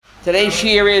Today's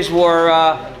shear is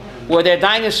were there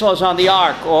dinosaurs on the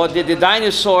ark, or did the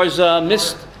dinosaurs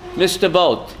miss the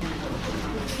boat?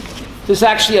 This is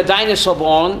actually a dinosaur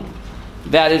bone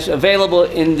that is available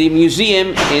in the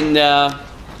museum in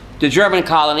the German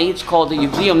colony. It's called the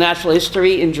Museum of Natural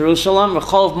History in Jerusalem,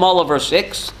 Rehov Molover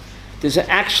 6. There's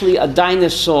actually a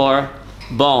dinosaur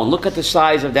bone. Look at the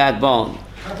size of that bone.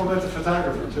 Compliment the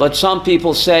photographer too. But some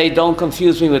people say, don't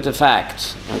confuse me with the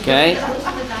facts, okay?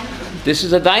 This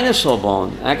is a dinosaur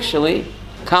bone, actually.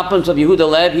 Compliments of Yehuda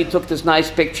Lev, he took this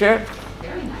nice picture.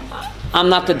 Very nice. I'm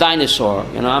not the dinosaur,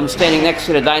 I'm standing next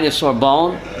to the dinosaur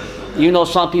bone. You know,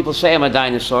 some people say I'm a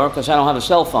dinosaur because I don't have a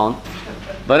cell phone.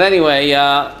 But anyway,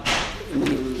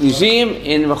 museum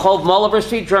in Rehov Molover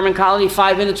Street, German colony,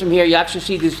 5 minutes from here, you actually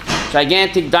see these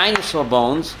gigantic dinosaur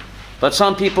bones. But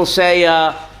some people say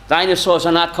dinosaurs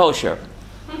are not kosher.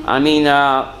 I mean,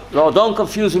 don't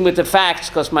confuse me with the facts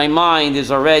because my mind is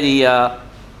already,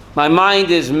 my mind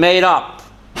is made up.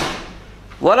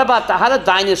 What about how do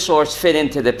dinosaurs fit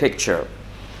into the picture?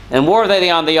 And were they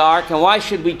on the ark, and why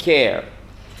should we care?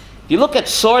 If you look at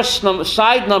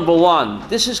side number 1,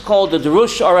 this is called the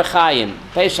Drush Orachayim.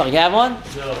 Pesach, you have one?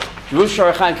 No. Drush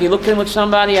Orachayim. Can you look in with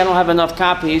somebody? I don't have enough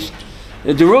copies.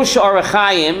 The Drush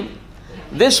Orachayim,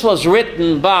 this was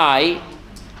written by,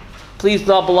 please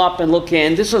double up and look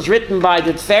in, this was written by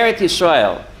the Tiferet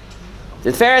Yisrael. The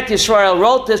Tiferet Yisrael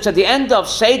wrote this at the end of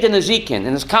Seder Nezikin,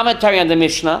 in his commentary on the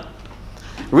Mishnah,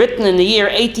 written in the year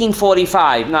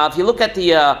 1845. Now, if you look at the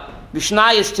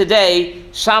Mishnayos today,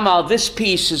 somehow this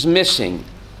piece is missing.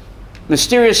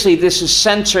 Mysteriously, this is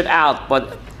censored out,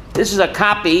 but this is a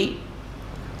copy,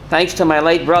 thanks to my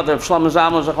late brother, Shlomo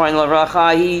Zalman Zechariah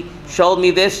Levracha. He showed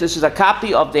me this. This is a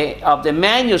copy of the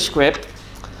manuscript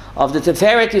of the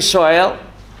Tiferet Yisrael,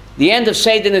 the end of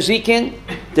Seder Nezikin,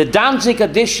 the Danzig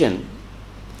edition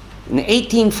in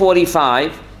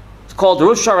 1845. It's called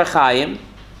Rush Orachayim.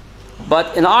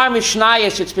 But in our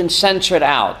Mishnayos, it's been censored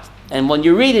out. And when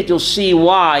you read it, you'll see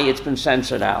why it's been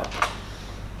censored out.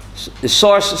 The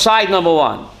source, side number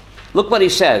 1. Look what he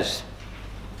says.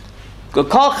 The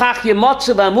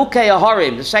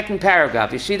second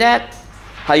paragraph. You see that?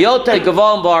 Hayot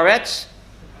Gavon Baretz.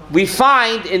 We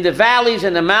find in the valleys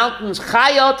and the mountains,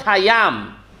 Chayot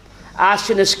Hayam.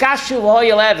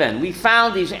 We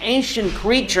found these ancient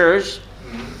creatures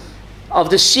of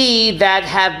the sea that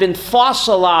have been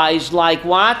fossilized like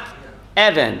what?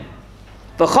 Evan.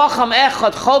 V'chocham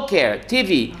echad choker,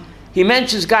 Tivi. He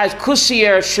mentions guys,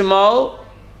 Kusier Shemo,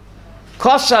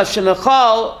 Kosa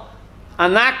Shemechol,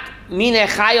 Anak Mine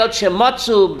Chayot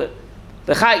Shemotzu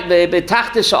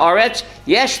Betachtis Haaretz,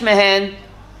 Yesh Mehen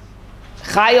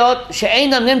Chayot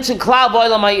She'enam Nimtzin Klal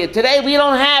Bo'olam Hayeh. Today we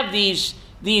don't have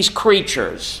these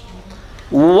creatures.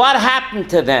 What happened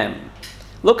to them?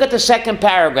 Look at the second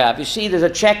paragraph. You see there's a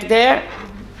check there?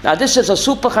 Now this is a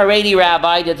super Haredi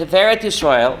rabbi, the Tiferet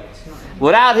Yisrael.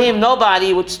 Without him,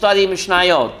 nobody would study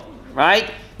Mishnayot,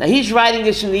 right? Now he's writing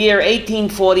this in the year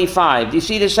 1845. Do you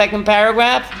see the second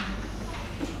paragraph?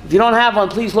 If you don't have one,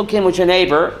 please look in with your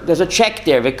neighbor. There's a check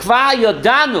there. V'kva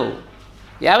yodanu.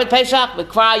 You have it, Pesach?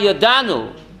 V'kva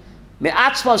yodanu.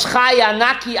 Me'atzmos chaya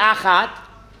naki achat.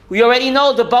 We already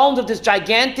know the bones of this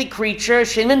gigantic creature.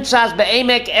 Shenintzas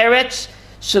be'emek eretz.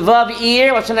 Sevav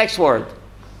Ir, what's the next word?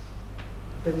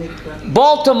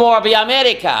 Baltimore be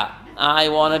America. I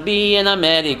want to be in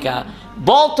America.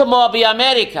 Baltimore be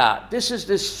America. This is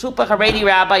this super Haredi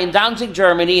rabbi in Danzig,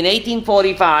 Germany in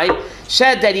 1845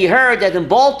 said that he heard that in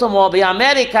Baltimore be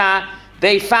America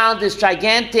they found this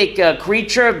gigantic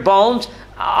creature, bones,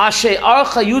 Ashe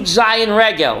Archa Yud Zayin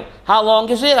Regel. How long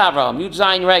is it, Avram? Yud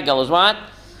Zayin Regel is what?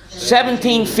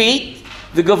 17 feet.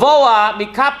 The Gavoa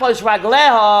Mikapos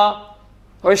Ragleha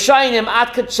Rishayim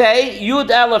Atkatsei Yud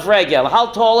Elef Regel. How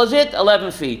tall is it?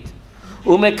 11 feet.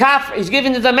 Umekaf, he's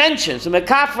giving the dimensions.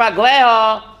 Umekaf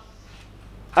Ragleha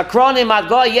Akronim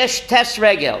Adgo Yesh Tes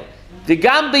Regel. The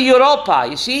Gamba Europa,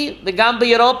 you see? The Gamba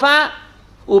Europa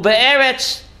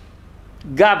Ube'eretz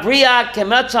Gabria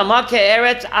Kemetza Make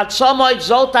Eretz Atzomoid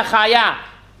Zota Chaya.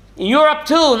 In Europe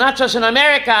too, not just in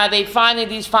America, they finding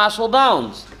these fossil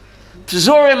bones.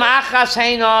 Pzurim Achas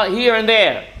Heina here and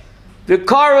there.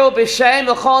 V'koru b'shem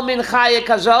v'chol min chaya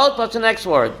kazot. What's the next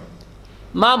word?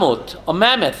 Mammoth or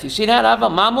mammoth. You see that, Ava?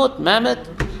 Mammoth, mammoth.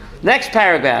 Next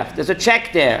paragraph. There's a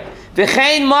check there.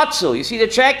 V'chein matzu. You see the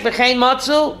check? V'chein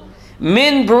matzu.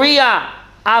 Min bria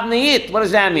avniyit. What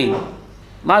does that mean?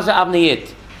 Maza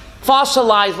avniyit.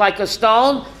 Fossilized like a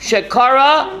stone.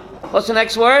 Shekara. What's the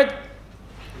next word?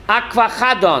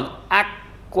 Aquachadon.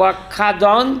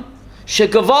 Aquachadon.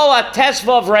 Shekavoa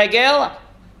tesvov regel.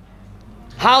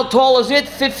 How tall is it?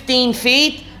 15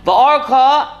 feet.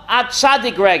 V'orcha at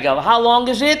tzadik regel. How long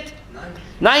is it?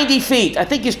 90 feet. I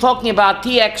think he's talking about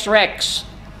TX Rex.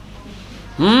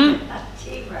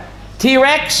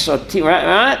 T-Rex or T-Rex,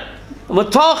 right?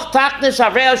 Matoch taknis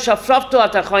avrei shafraftu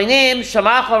atachaynim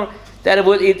shamachor, that it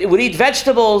would eat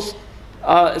vegetables.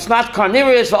 It's not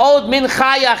carnivorous. V'od min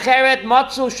chaya acheret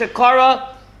matzu shekara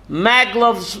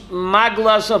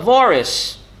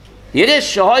maglazavoris.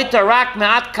 Yiddish shehoita rak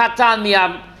me'at katan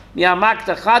mi'amak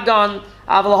techadon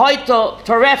aval hoita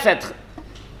terefet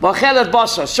v'chelet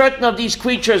basar. Certain of these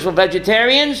creatures were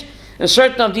vegetarians, and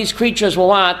certain of these creatures were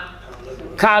what?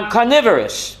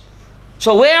 Carnivorous.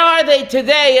 So where are they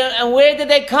today, and where did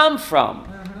they come from?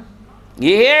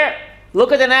 You hear?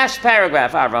 Look at the next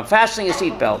paragraph, Avram. Fasten your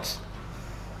seatbelts.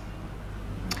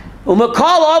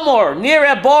 Umakal Amor,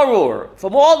 nira borur.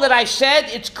 From all that I said,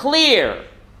 it's clear.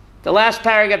 The last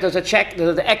paragraph, there's a check,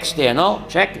 there's an X there, no?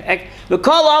 Check.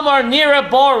 Umakal Amor, nira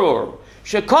borur.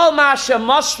 Shekol masha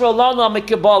masra lona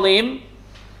mikibolim.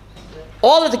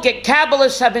 All of the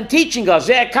Kabbalists have been teaching us.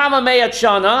 Kama meyat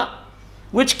shana.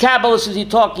 Which Kabbalists is he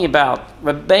talking about?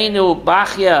 Rabbeinu,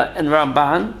 Bachya, and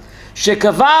Ramban.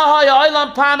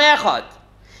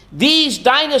 These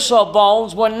dinosaur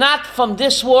bones were not from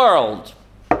this world.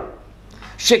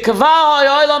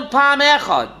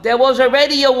 There was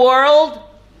already a world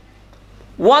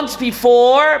once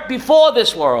before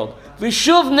this world.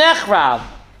 Vishuv nechrav,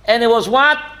 and it was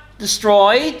what?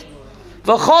 Destroyed.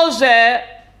 V'chozeh,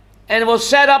 and it was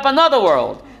set up another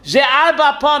world. Ze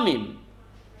arba pamim.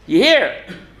 You hear?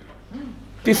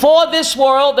 Before this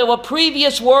world, there were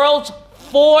previous worlds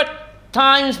 4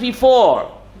 times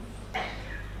before.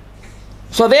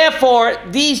 So therefore,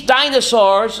 these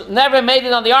dinosaurs never made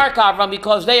it on the Ark Avram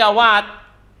because they are what?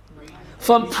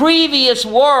 From previous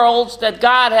worlds that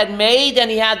God had made and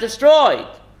He had destroyed.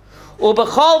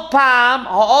 Ubechol pam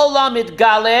ha'olam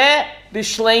itgaleh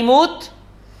b'shleimut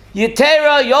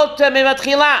yitera yotem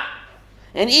mimatchila.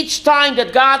 And each time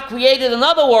that God created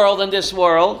another world in this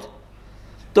world,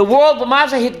 the world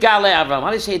b'maza hitgaleh Avram. How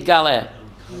do you say hitgaleh?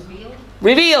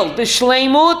 Revealed.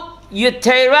 B'shleimut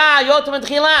yitera yotem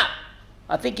mimatchila.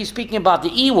 I think he's speaking about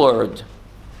the E word.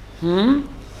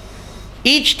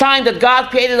 Each time that God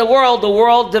created the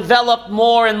world developed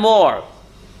more and more.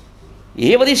 You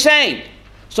hear what he's saying?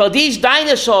 So these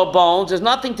dinosaur bones, there's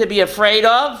nothing to be afraid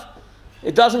of.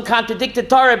 It doesn't contradict the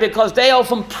Torah because they are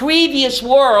from previous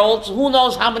worlds, who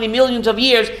knows how many millions of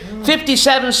years.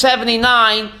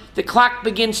 5779, the clock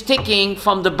begins ticking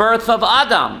from the birth of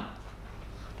Adam.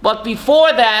 But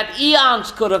before that,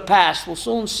 eons could have passed. We'll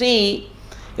soon see.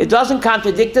 It doesn't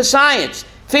contradict the science.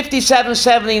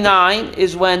 5779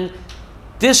 is when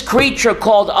this creature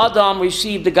called Adam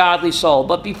received the godly soul.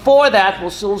 But before that, we'll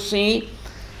still see,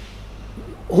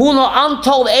 who know,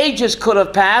 untold ages could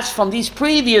have passed from these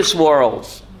previous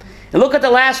worlds. And look at the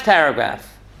last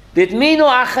paragraph. Vitminu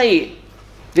achai.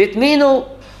 Vitminu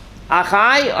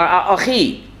achai or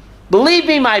achi. Believe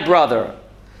me, my brother.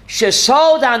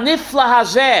 Shesod hanifla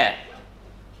hazeh.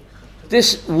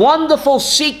 This wonderful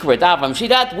secret, Avram. See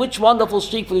that? Which wonderful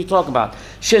secret are you talking about?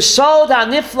 Shesod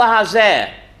hanifla hazeh.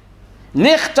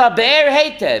 Nichta be'er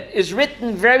heitev is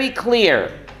written very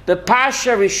clear. The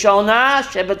Parsha Rishona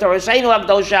Shebetoraseinu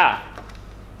Akdosha.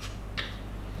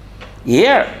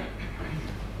 Here.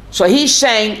 So he's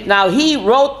saying, now he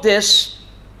wrote this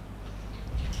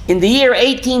in the year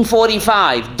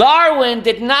 1845. Darwin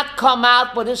did not come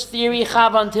out with his theory,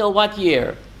 Chav, until what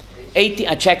year?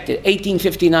 I checked it,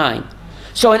 1859.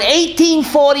 So in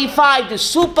 1845, the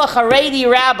super Haredi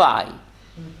rabbi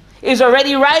is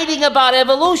already writing about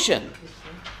evolution.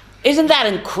 Isn't that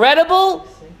incredible?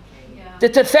 The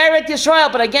Tiferet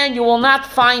Yisrael, but again, you will not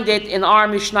find it in our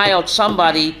Mishnayot.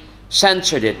 Somebody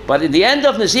censored it. But in the end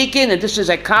of Nezikin, and this is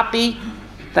a copy,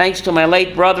 thanks to my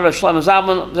late brother of Shlomo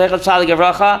Zalman, Zechat Tzadik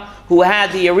Avracha, who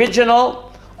had the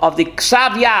original of the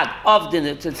Ksav Yad of the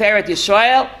Tiferet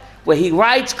Yisrael, where he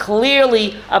writes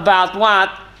clearly about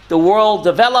what the world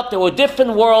developed. There were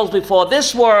different worlds before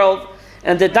this world,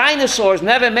 and the dinosaurs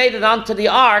never made it onto the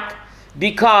ark,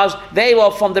 because they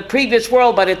were from the previous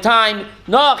world. By the time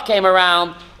Noah came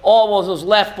around, all what was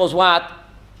left was what?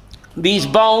 These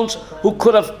bones, who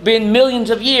could have been millions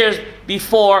of years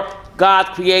before God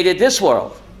created this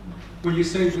world. When you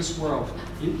say this world,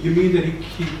 you mean that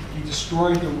he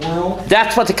destroyed the world?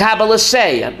 That's what the Kabbalists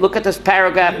say. Look at this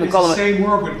paragraph. It's the same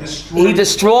world, but he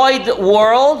destroyed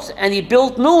worlds and he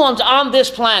built new ones on this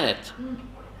planet.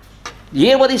 You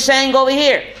hear what he's saying over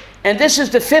here? And this is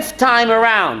the 5th time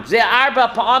around. Ze arba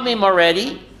pa'amim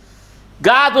already.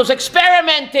 God was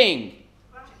experimenting.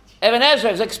 Ibn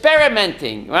Ezra was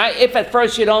experimenting, right? If at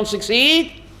first you don't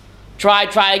succeed, try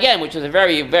again, which is a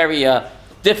very, very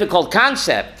difficult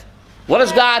concept. What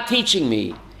is God teaching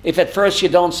me? If at first you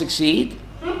don't succeed,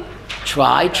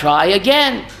 try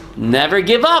again. Never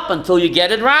give up until you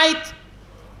get it right.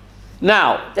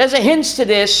 Now, there's a hint to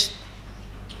this.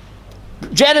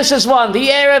 Genesis 1, the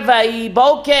Erev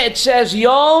Vayiboke, it says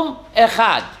Yom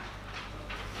Echad.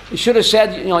 You should have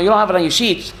said, you don't have it on your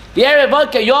sheets. The Erev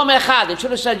Vayiboke, Yom Echad. It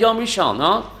should have said Yom Rishon,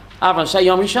 no? Avram, say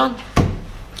Yom Rishon.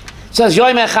 It says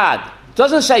Yom Echad. It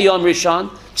doesn't say Yom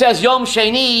Rishon. It says Yom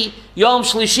Sheni, Yom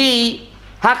Shlishi.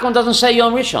 How come it doesn't say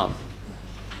Yom Rishon?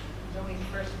 Only the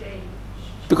first day.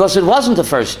 Because it wasn't the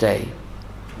first day.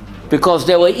 Because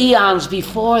there were eons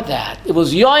before that. It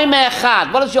was Yom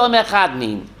Echad. What does Yom Echad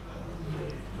mean?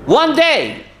 One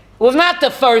day. It was not the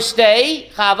first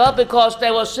day, Chava, because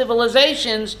there were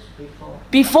civilizations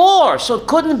before. So it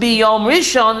couldn't be Yom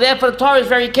Rishon. Therefore, the Torah is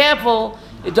very careful.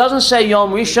 It doesn't say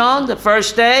Yom Rishon, the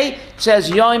first day. It says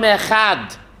Yom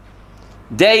Echad,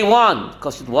 day one,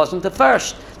 because it wasn't the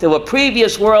first. There were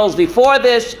previous worlds before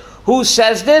this. Who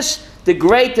says this? The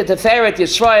great Tiferet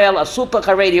Yisrael, a super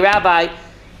Haredi rabbi.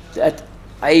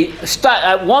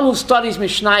 One who studies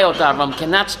Mishnayot, Avram,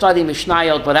 cannot study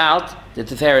Mishnayot without the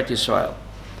Tiferet Yisrael.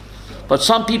 But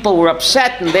some people were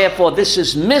upset, and therefore this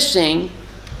is missing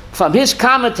from his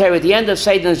commentary at the end of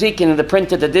Seder Nezikin in the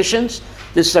printed editions.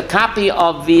 This is a copy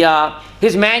of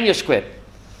his manuscript.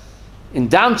 In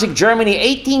Danzig, Germany,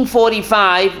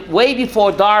 1845, way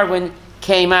before Darwin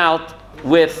came out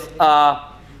with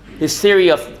his theory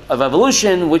of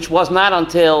evolution, which was not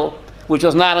until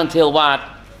what?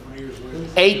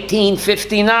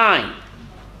 1859.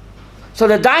 So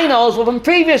the dinos were from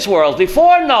previous worlds,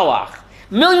 before Noach.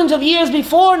 Millions of years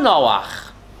before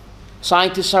Noach.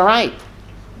 Scientists are right.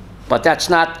 But that's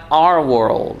not our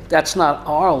world. That's not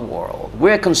our world.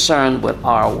 We're concerned with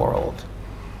our world.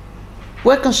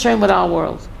 We're concerned with our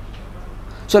world.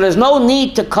 So there's no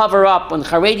need to cover up. When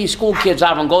Haredi school kids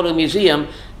out and go to a museum,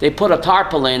 they put a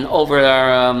tarpaulin over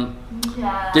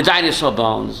the dinosaur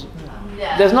bones.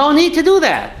 There's no need to do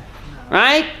that.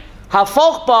 Right?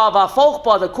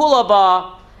 Ha-fochba, the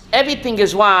kulaba, everything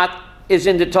is what? Is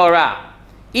in the Torah.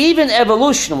 Even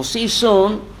evolution, we'll see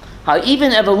soon, how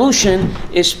even evolution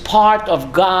is part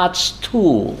of God's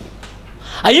tool.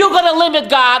 Are you going to limit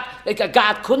God? Like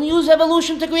God couldn't use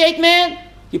evolution to create man?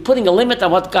 You're putting a limit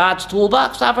on what God's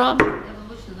toolbox, Abraham?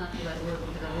 Evolution is not the right word,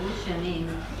 because evolution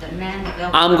means that man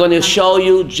developed. I'm going to show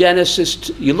you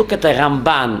Genesis. You look at the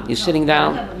Ramban. You're sitting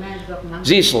down.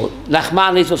 Zisel.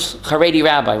 Nachmanides was Haredi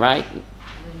rabbi, right?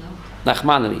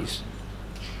 Nachmanides.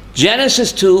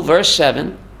 Genesis 2, verse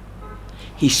 7.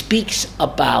 He speaks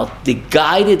about the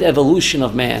guided evolution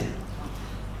of man.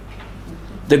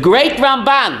 The great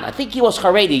Ramban, I think he was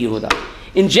Haredi Yehuda.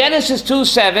 In Genesis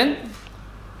 2:7,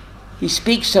 he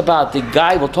speaks about the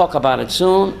we'll talk about it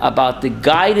soon, about the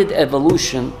guided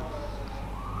evolution,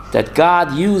 that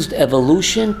God used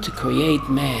evolution to create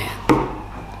man.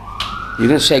 You're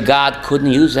going to say God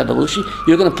couldn't use evolution?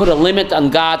 You're going to put a limit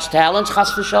on God's talents, chas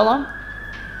v'shalom?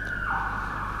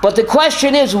 But the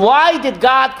question is, why did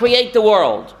God create the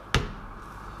world?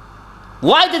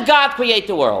 Why did God create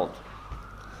the world?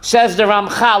 Says the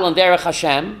Ramchal in Derech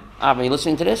Hashem. Are you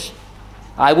listening to this?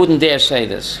 I wouldn't dare say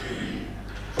this.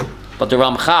 But the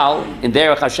Ramchal in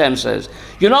Derech Hashem says,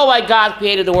 you know why God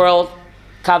created the world?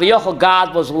 Kaviyachol,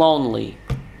 God was lonely.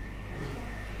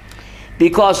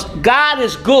 Because God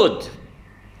is good.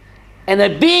 And a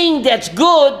being that's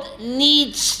good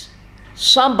needs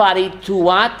somebody to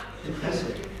what?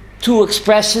 To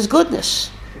express his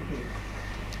goodness.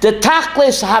 The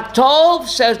Tachlis Hatov,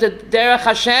 says the Derech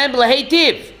Hashem,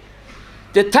 Lehetiv.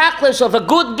 The Tachlis of a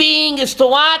good being is to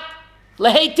what?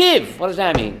 Lehetiv. What does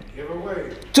that mean? Give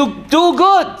away. To do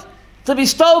good. To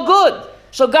bestow good.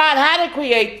 So God had to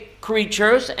create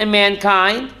creatures and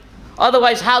mankind.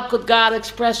 Otherwise, how could God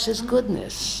express his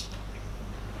goodness?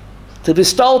 To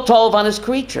bestow Tov on his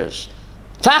creatures.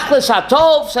 Tachlis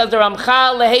Hatov, says the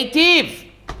Ramchal, Lehetiv.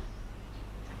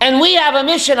 And we have a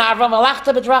mission, Avram,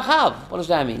 Valachta b'drachav. What does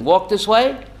that mean? Walk this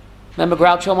way? Remember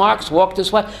Groucho Marx? Walk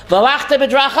this way. Valachta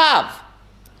b'drachav.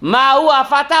 Ma'u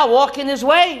afata, walk in his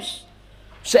ways.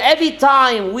 So every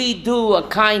time we do a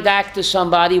kind act to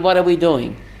somebody, what are we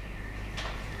doing?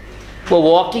 We're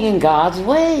walking in God's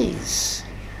ways.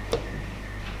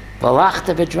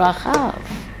 Valachta b'drachav.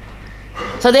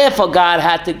 So therefore God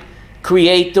had to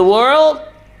create the world.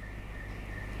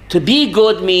 To be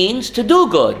good means to do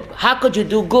good. How could you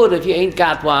do good if you ain't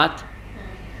got what?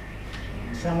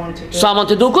 Someone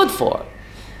to do good for.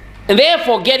 And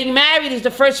therefore, getting married is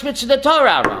the first mitzvah of the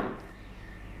Torah.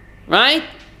 Right?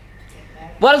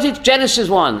 What is it? Genesis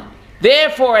 1.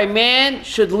 Therefore, a man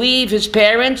should leave his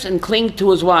parents and cling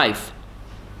to his wife.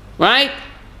 Right?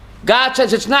 God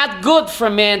says it's not good for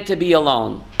man to be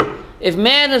alone. If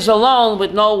man is alone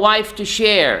with no wife to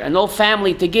share and no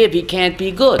family to give, he can't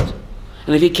be good.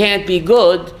 And if he can't be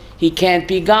good, he can't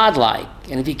be godlike.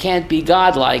 And if he can't be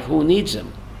godlike, who needs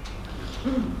him?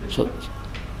 So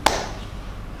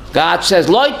God says,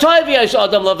 "Lo tov yesh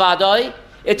adam levadoi."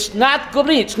 It's not good.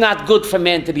 It's not good for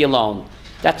man to be alone.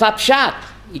 That's not pshat.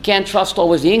 You can't trust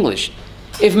always the English.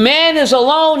 If man is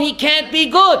alone, he can't be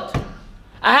good.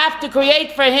 I have to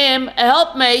create for him a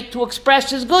helpmate to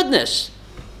express his goodness,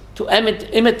 to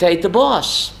imitate the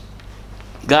boss.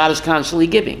 God is constantly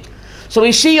giving. So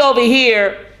we see over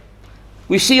here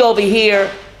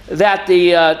that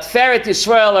the Tiferet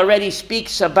Yisrael already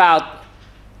speaks about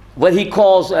what he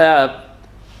calls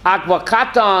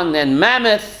Aquakatan and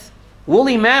mammoth,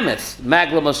 woolly mammoth,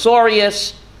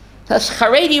 Maglomosaurus. That's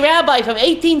Haredi Rabbi from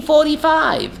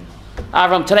 1845.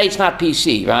 From today it's not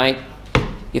PC, right?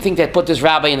 You think they put this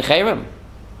rabbi in Cherem?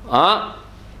 Huh?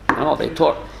 No, they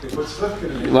taught. They put Sprecher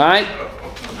in it. Right?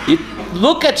 You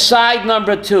look at side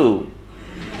number 2.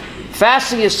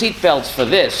 Fasten your seatbelts for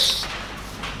this.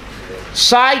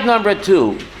 Side number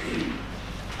 2.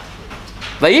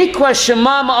 Vayikra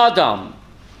Shemam Adam.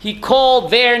 He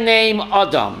called their name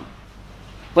Adam.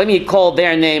 What do you mean he called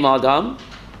their name Adam?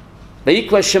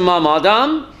 Vayikra Shemam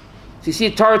Adam. So you see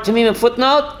a Torah Tamim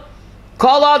footnote?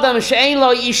 Kol Adam she'ein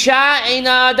lo isha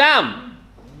eina Adam.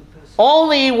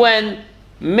 Only when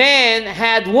man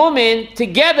had woman,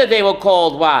 together they were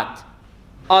called what?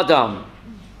 Adam.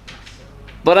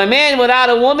 But a man without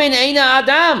a woman, eina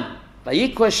Adam.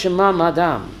 Vayikra Shemam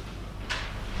Adam.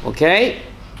 Okay?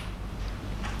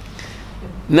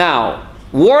 Now,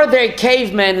 were there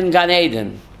cavemen in Gan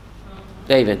Eden?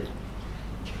 David?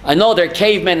 I know they're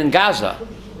cavemen in Gaza.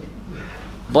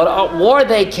 But were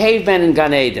they cavemen in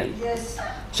Gan Eden? Yes.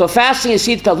 So fasten your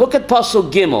seatbelt. Look at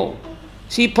Pasuk Gimel.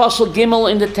 See Pasuk Gimel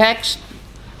in the text?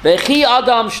 Vechi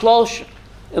Adam shlosh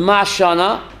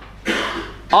mashana.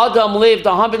 Adam lived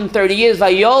 130 years.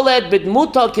 Vayoled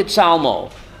b'dmuto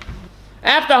kitzalmo.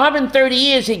 After 130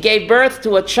 years, he gave birth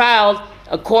to a child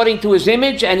according to his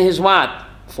image and his what?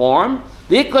 Form.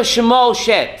 V'ikra shemo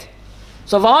Shet.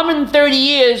 So for 130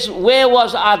 years, where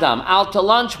was Adam? Out to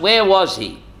lunch, where was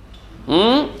he?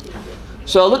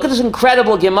 So look at this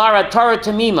incredible Gemara, Torah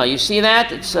Tamima. You see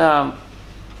that? It's the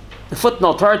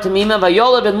footnote, Torah Tamima.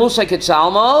 Vayoled ben Musa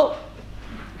Kitzalmo.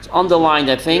 It's underlined,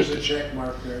 I think. There's a check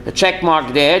mark there. The check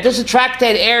mark there. This is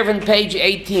Tractate Eruvin, page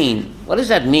 18. What does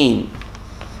that mean?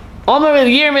 Omer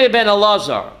Yirmiyah ben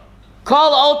Elazar.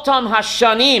 Kol otam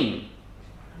hashanim.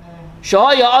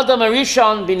 Shohaya Adam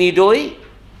Arishon b'nidui.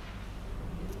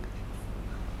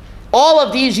 All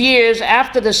of these years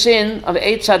after the sin of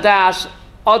Eitz Hadas,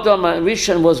 Adam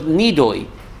Rishon was nidui.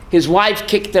 His wife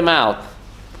kicked him out.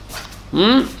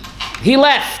 He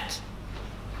left.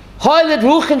 Hoyled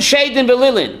ruchen shedim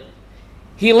belilin.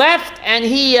 He left and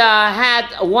he had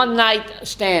a one-night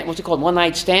stand. What's it called?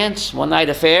 One-night stands? One-night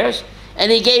affairs? And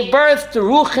he gave birth to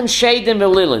ruchen shedim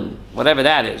belilin. Whatever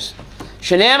that is.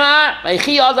 Shenema,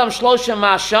 vaychi Adam shlosha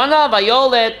mashana,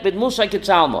 vayolet bid Musa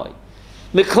kitzalmoi.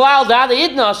 Miklal da the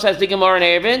idna, says the Gemara in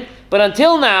Eruvin, but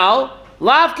until now,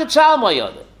 lav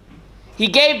kitzalmoyod. He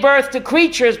gave birth to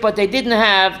creatures, but they didn't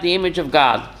have the image of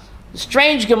God.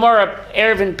 Strange Gemara,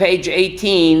 Eruvin, page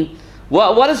 18.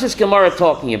 What is this Gemara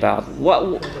talking about?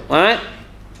 What?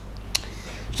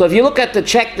 So if you look at the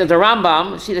check, the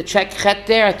Rambam, see the check chet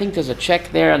there? I think there's a check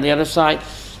there on the other side.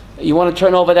 You want to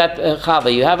turn over that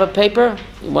Chava. You have a paper?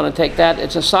 You want to take that?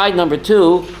 It's a side number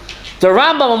 2. The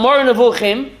Rambam, Amor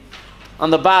Nevuchim, on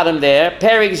the bottom there,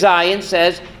 Perik Zion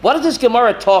says, what is this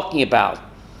Gemara talking about?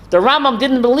 The Rambam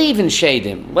didn't believe in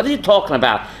Shadim. What are you talking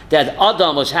about? That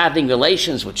Adam was having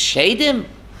relations with Shadim?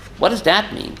 What does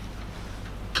that mean?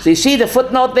 So you see the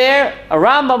footnote there? A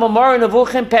Rambam Amor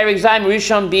Nevuchim, Perik Zion,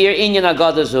 Rishon Bir, Inyan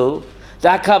Agadazu. The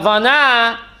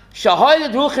Kavana,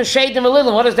 Shahoyed Ruchen Shadim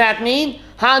Elilim. What does that mean?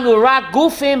 Hanurak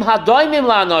Gufim Hadoimim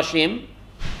La'anoshim.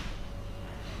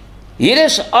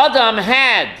 Yiddish Adam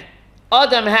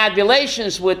had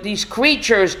relations with these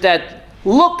creatures that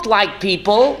looked like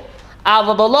people,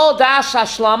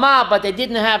 but they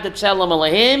didn't have the Tzelem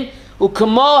Elohim.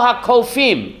 Ukamo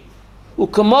hakofim.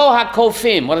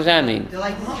 What does that mean? They're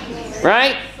like monkeys.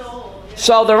 Right?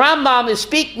 So the Rambam is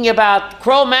speaking about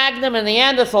Cro-Magnon and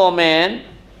Neanderthal man,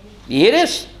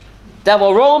 Yiddish, that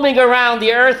were roaming around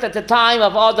the earth at the time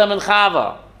of Adam and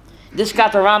Chava. This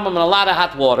got the Rambam in a lot of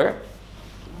hot water.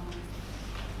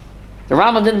 The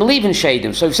Rambam didn't believe in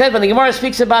Shadim. So he said when the Gemara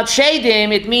speaks about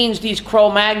Shadim, it means these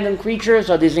Cro-Magnon creatures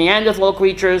or these Neanderthal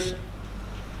creatures.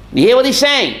 You hear what he's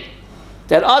saying?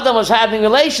 That Adam was having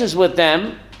relations with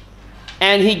them,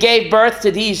 and he gave birth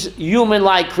to these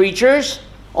human-like creatures.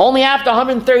 Only after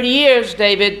 130 years,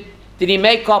 David, did he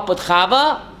make up with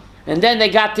Chava, and then they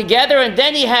got together, and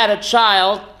then he had a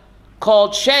child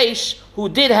called Shesh, who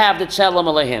did have the Tzelem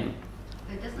Elohim.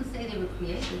 It doesn't say they were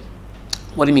created.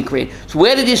 What do you mean created? So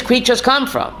where did these creatures come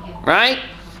from? Right?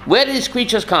 Where did these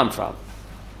creatures come from?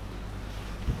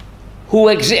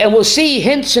 And we'll see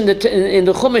hints in the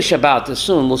Chumash about this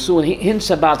soon. We'll see hints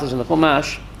about this in the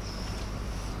Chumash.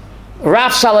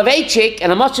 Rav Soloveitchik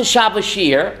and a Motzei Shabbos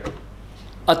Shir,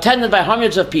 attended by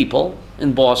hundreds of people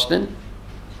in Boston,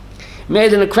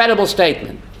 made an incredible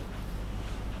statement.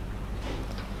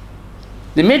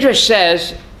 The Midrash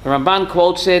says, the Ramban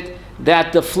quotes it,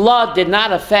 that the flood did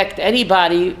not affect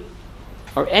anybody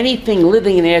or anything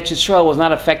living in Eretz Yisrael was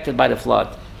not affected by the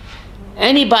flood.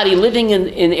 Anybody living in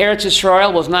Eretz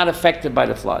Yisrael was not affected by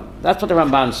the flood. That's what the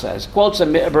Ramban says. Quotes a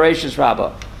Bereshis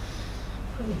Rabbah.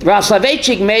 Rav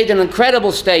Soloveitchik made an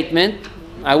incredible statement.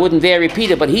 I wouldn't dare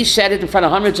repeat it, but he said it in front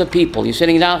of hundreds of people. He's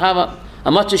sitting down, have a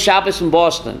Motzei Shabbos in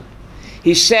Boston.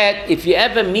 He said, if you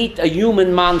ever meet a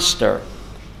human monster,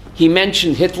 he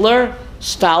mentioned Hitler,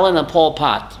 Stalin, and Pol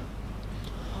Pot,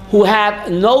 who have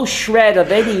no shred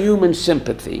of any human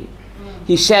sympathy.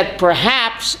 He said,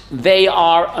 perhaps they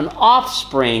are an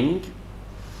offspring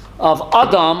of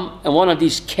Adam and one of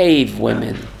these cave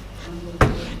women.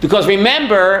 Because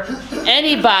remember,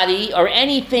 anybody or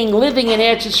anything living in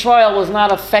Eretz Yisrael was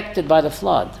not affected by the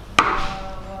flood.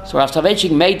 So Rav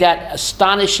Soloveitchik made that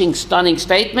astonishing, stunning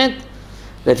statement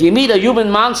that if you meet a human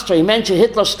monster, he mentioned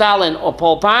Hitler, Stalin, or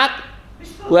Pol Pot,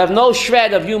 who have no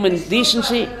shred of human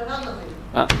decency.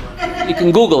 You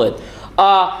can Google it.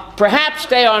 Perhaps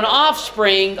they are an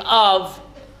offspring of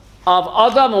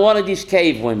Adam and one of these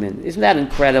cave women. Isn't that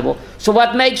incredible? So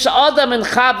what makes Adam and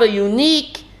Chava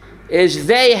unique is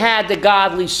they had the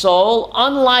godly soul,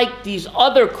 unlike these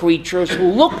other creatures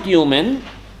who looked human,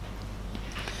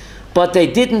 but they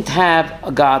didn't have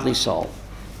a godly soul.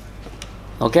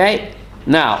 Okay?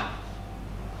 Now,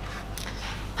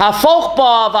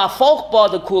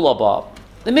 ha-fochba the kulaba.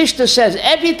 The Mishnah says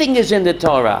everything is in the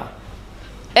Torah.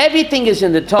 Everything is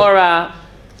in the Torah,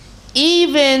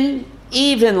 even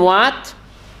what?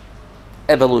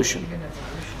 Evolution.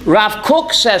 Rav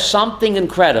Kook says something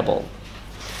incredible.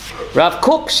 Rav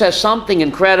Kook says something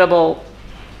incredible.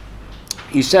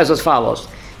 He says as follows.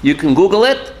 You can Google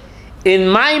it. In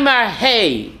Maimar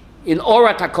Hay, in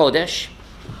Orat HaKodesh,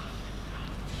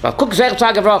 Rav Kook says in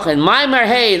Maimar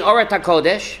Hay, in Orat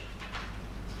HaKodesh,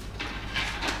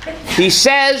 he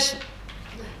says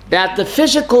that the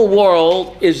physical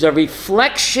world is a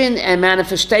reflection and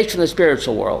manifestation of the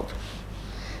spiritual world.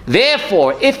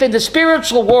 Therefore, if in the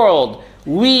spiritual world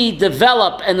we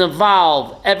develop and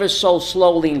evolve ever so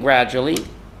slowly and gradually,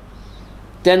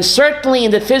 then certainly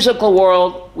in the physical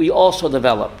world we also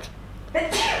developed.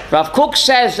 Rav Kook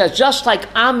says that just like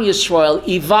Am Yisrael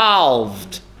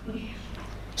evolved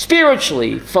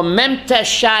spiritually from Memtesh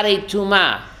Shari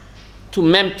Tumah to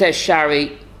Memtesh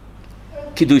Shari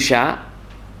Kedusha,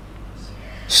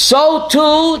 so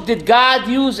too did God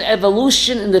use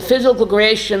evolution in the physical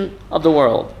creation of the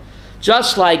world.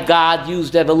 Just like God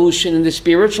used evolution in the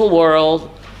spiritual world,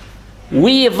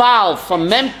 we evolved from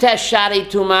Memtesh Shari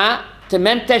Tumah to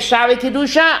Memtesh Shari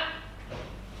Kedusha.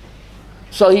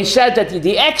 So he said that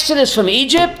the exodus from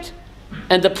Egypt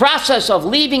and the process of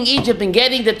leaving Egypt and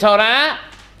getting the Torah,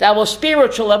 that was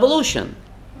spiritual evolution.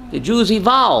 The Jews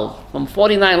evolved from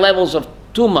 49 levels of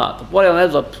Tumah to 49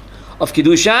 levels of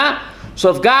Kedusha. So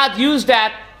if God used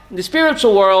that in the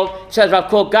spiritual world, says Rav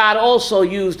Kook, God also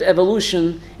used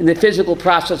evolution in the physical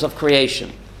process of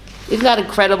creation. Isn't that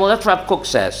incredible? That's what Rav Kook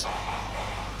says.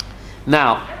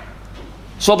 Now,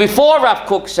 so before Rav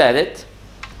Kook said it,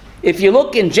 if you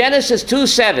look in Genesis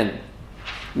 2:7,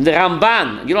 the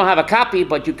Ramban, you don't have a copy,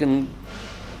 but you can,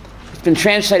 it's been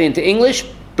translated into English,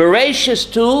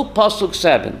 Bereshis 2, Pasuk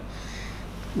 7,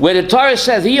 where the Torah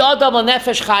says, Hi Adam a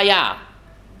nefesh chaya.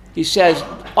 He says,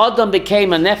 Adam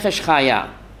became a nefesh chaya.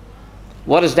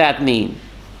 What does that mean?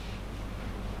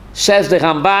 Says the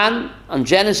Ramban on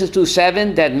Genesis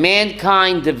 2:7 that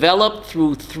mankind developed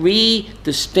through 3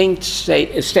 distinct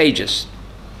stages.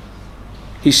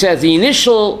 He says the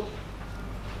initial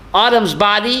Adam's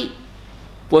body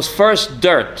was first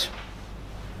dirt.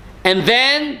 And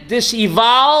then this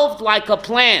evolved like a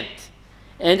plant.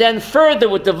 And then further,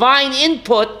 with divine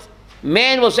input,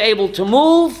 man was able to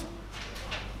move,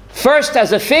 first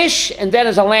as a fish and then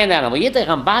as a land animal. You know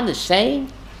what the Ramban is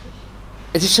saying?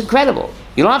 It's just incredible.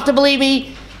 You don't have to believe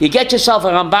me. You get yourself a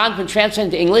Ramban from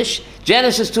translated into English,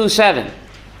 Genesis 2:7.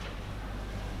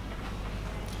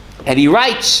 And he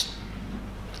writes,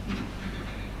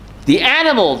 The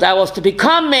animal that was to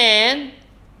become man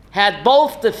had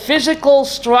both the physical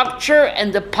structure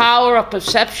and the power of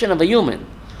perception of a human.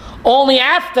 Only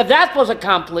after that was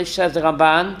accomplished, says the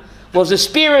Ramban, was the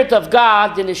Spirit of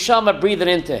God, the Neshama, breathed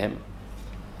into him.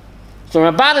 So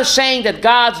Ramban is saying that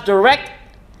God's direct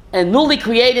and newly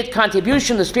created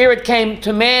contribution, the Spirit, came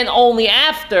to man only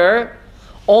after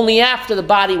the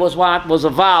body was what? Was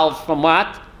evolved from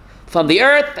what? From the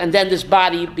earth, and then this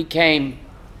body became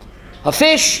a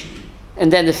fish,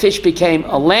 and then the fish became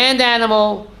a land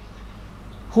animal.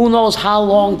 Who knows how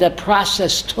long that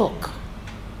process took?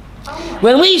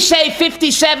 When we say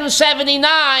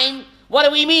 5779, what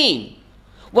do we mean?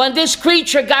 When this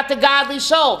creature got the godly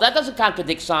soul. That doesn't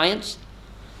contradict science.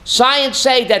 Science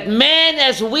say that man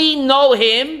as we know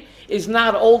him is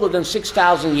not older than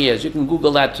 6,000 years. You can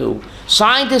Google that too.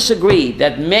 Scientists agree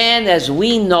that man as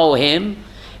we know him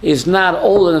is not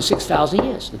older than 6,000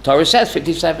 years. The Torah says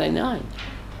 5789.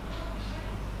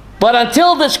 But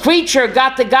until this creature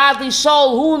got the godly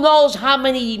soul, who knows how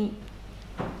many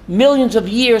millions of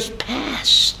years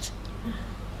passed?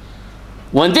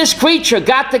 When this creature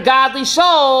got the godly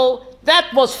soul,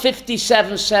 that was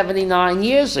 5779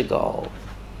 years ago.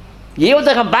 You hear what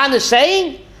the Ramban is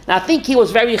saying? And I think he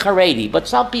was very Haredi, but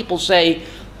some people say,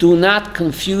 do not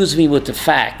confuse me with the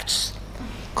facts,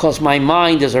 because my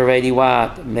mind is already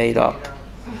what? Made up.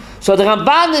 So the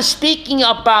Ramban is speaking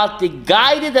about the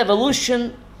guided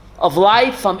evolution of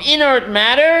life from inert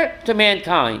matter to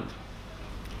mankind.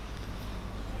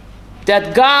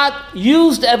 That God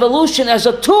used evolution as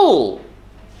a tool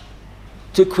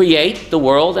to create the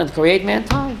world and create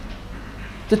mankind.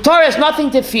 The Torah has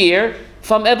nothing to fear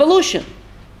from evolution.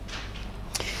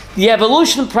 The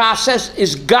evolution process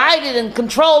is guided and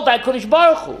controlled by Kodesh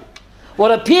Baruch Hu.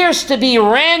 What appears to be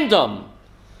random,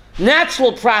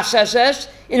 natural processes,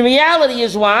 in reality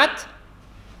is what?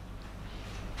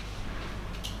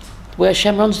 Where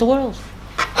Hashem runs the world.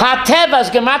 HaTeva is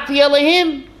Gematria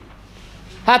Elohim.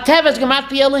 HaTeva is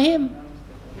Gematria Elohim.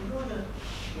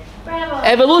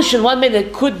 Evolution, 1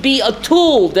 minute, could be a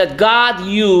tool that God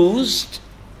used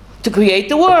to create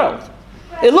the world.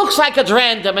 It looks like it's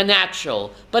random and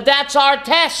natural, but that's our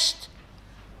test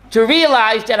to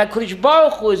realize that HaKadosh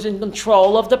Baruch Hu is in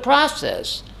control of the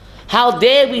process. How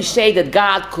dare we say that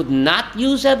God could not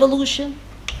use evolution?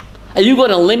 Are you going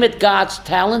to limit God's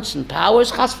talents and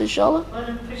powers, Chas v'Shalom? But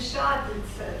in Peshat it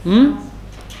says.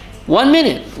 1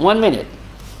 minute.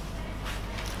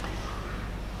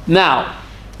 Now,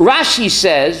 Rashi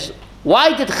says,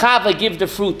 why did Chava give the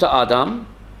fruit to Adam?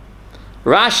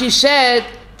 Rashi said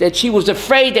that she was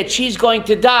afraid that she's going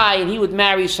to die and he would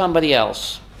marry somebody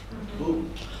else.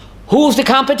 Who's the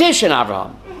competition,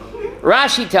 Abraham?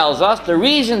 Rashi tells us the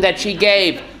reason that she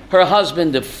gave her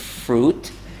husband the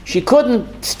fruit, she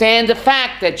couldn't stand the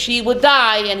fact that she would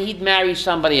die and he'd marry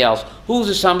somebody else. Who's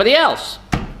the somebody else?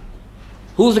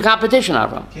 Who's the competition,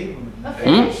 Abraham?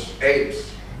 Apes.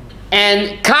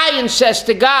 And Cain says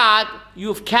to God,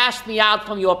 you've cast me out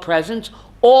from your presence.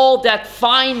 All that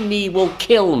find me will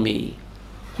kill me.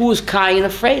 Who is Cain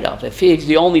afraid of? If he's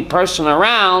the only person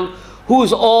around, who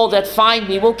is all that find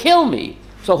me will kill me?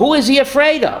 So who is he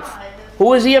afraid of?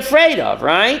 Who is he afraid of,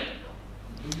 right?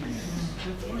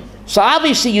 So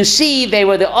obviously you see they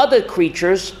were the other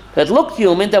creatures that looked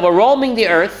human, that were roaming the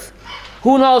earth.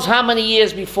 Who knows how many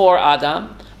years before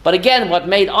Adam? But again, what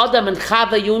made Adam and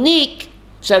Chava unique,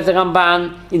 says the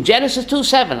Ramban in Genesis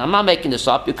 2:7. I'm not making this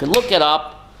up. You can look it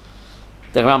up.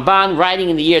 The Ramban,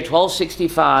 writing in the year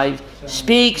 1265,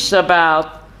 speaks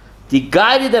about the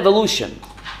guided evolution.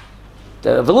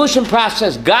 The evolution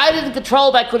process guided and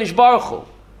controlled by Kodesh Baruch Hu.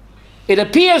 It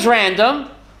appears random,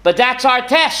 but that's our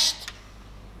test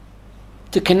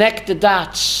to connect the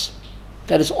dots.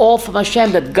 That is all from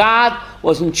Hashem, that God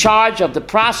was in charge of the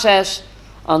process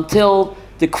until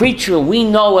the creature we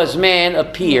know as man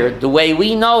appeared the way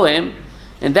we know him,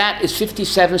 and that is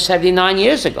 5779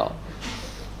 years ago.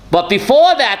 But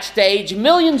before that stage,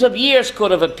 millions of years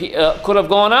could have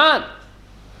gone on.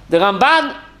 The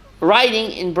Ramban,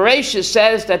 writing in Bereshit,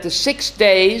 says that the 6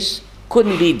 days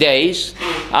couldn't be days,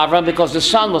 Avram, because the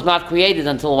sun was not created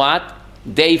until what?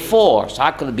 Day 4. So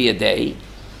how could it be a day?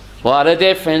 What a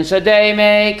difference a day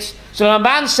makes. So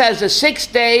Ramban says the 6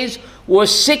 days were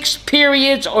 6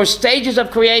 periods or stages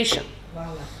of creation.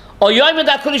 Or Yom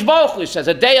HaKadosh Baruch Hu says,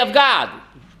 a day of God.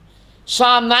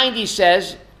 Psalm 90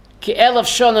 says, Ki elef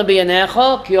shana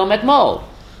b'yanecha ki yom etmol.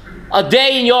 A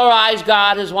day in your eyes,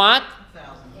 God, is what?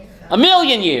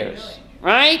 1,000,000 years.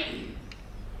 Right?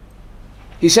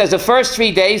 He says the first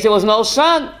 3 days there was no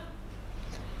sun.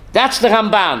 That's the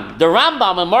Ramban. The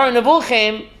Rambam in Moreh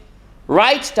Nevuchim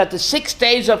writes that the 6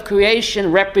 days of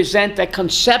creation represent a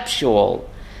conceptual,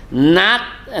 not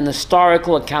an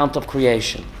historical account of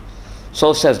creation.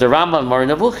 So says the Rambam Moreh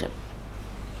Nevuchim.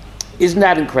 Isn't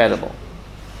that incredible?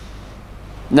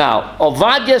 Now,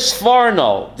 Ovadia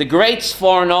Sforno, the great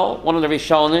Sforno, one of the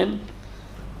Rishonim,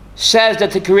 says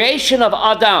that the creation of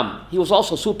Adam, he was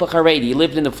also super Haredi, he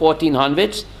lived in the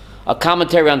 1400s, a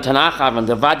commentary on Tanakh, on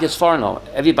the Ovadia Sforno,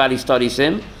 everybody studies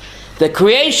him. The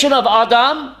creation of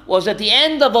Adam was at the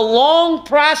end of a long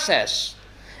process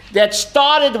that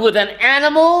started with an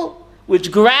animal which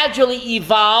gradually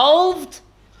evolved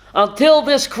until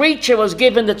this creature was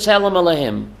given the Tzelem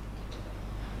Elohim.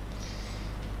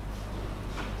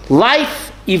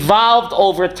 Life evolved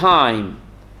over time,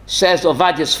 says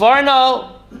Ovadia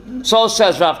Sforno, so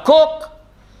says Rav Kook,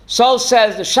 so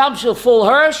says the Shamshul Full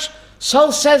Hirsch, so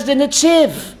says the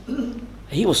Netziv.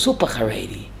 He was super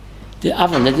Haredi. The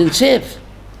Avon, the Netziv,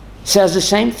 says the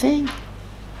same thing.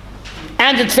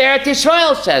 And the Tiferet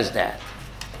Yisrael says that.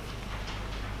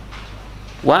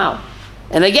 Wow.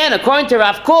 And again, according to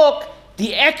Rav Kook,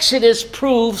 the Exodus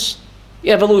proves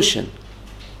evolution.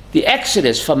 The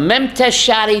Exodus from Memtesh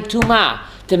Shari Tumah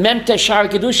to Memtesh Shari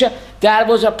Kedusha, that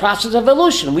was a process of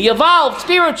evolution. We evolved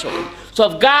spiritually.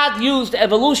 So if God used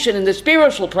evolution in the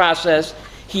spiritual process,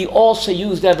 he also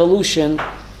used evolution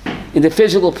in the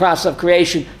physical process of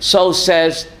creation. So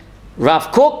says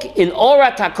Rav Kook in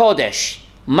Orat HaKodesh,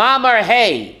 Mamar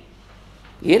Hey.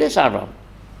 Yiddish Avram.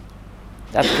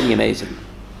 That's pretty amazing.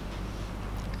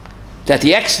 That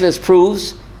the Exodus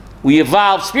proves we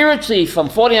evolved spiritually from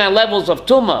 49 levels of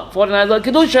Tumah, 49 levels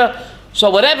of Kedusha. So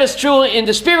whatever's true in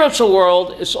the spiritual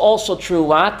world is also true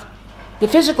what? The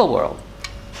physical world.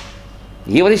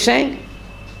 You hear what he's saying?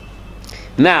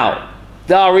 Now,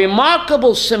 there are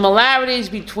remarkable similarities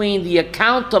between the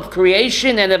account of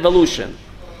creation and evolution.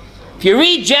 If you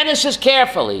read Genesis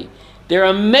carefully, there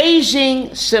are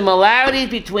amazing similarities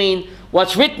between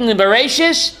what's written in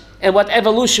Bereshis and what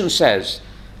evolution says.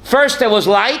 First there was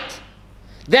light,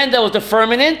 then there was the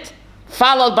firmament,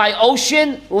 followed by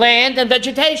ocean, land, and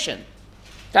vegetation.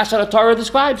 That's how the Torah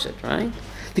describes it, right?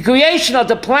 The creation of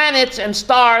the planets and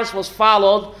stars was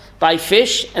followed by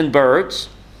fish and birds,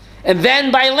 and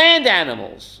then by land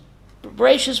animals.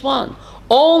 Bereshis 1.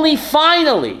 Only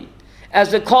finally,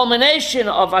 as the culmination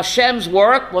of Hashem's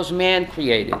work, was man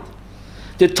created.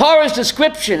 The Torah's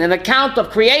description and account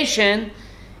of creation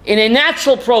in a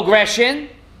natural progression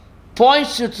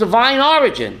points to its divine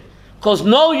origin, because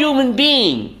no human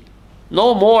being,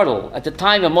 no mortal, at the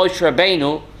time of Moshe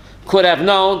Rabbeinu could have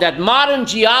known that modern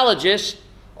geologists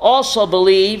also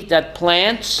believed that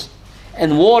plants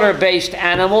and water-based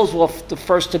animals were the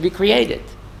first to be created.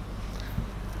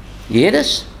 You hear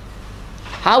this?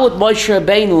 How would Moshe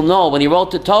Rabbeinu know when he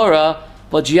wrote the Torah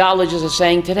what geologists are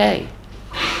saying today?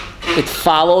 It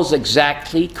follows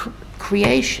exactly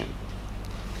creation.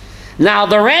 Now,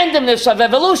 the randomness of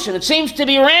evolution, it seems to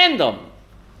be random,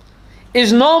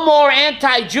 is no more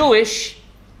anti-Jewish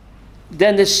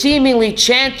than the seemingly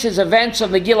chances events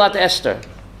of Megillat Esther.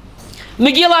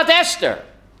 Megillat Esther,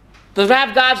 does it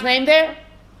have God's name there?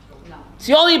 No. It's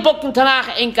the only book in Tanakh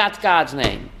that ain't got God's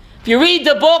name. If you read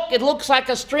the book, it looks like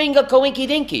a string of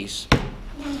coinky-dinkies.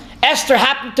 Esther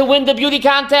happened to win the beauty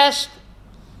contest,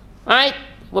 right?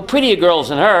 Well, prettier girls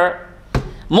than her.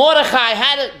 Mordechai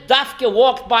had a Dafka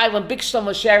walked by when Bixta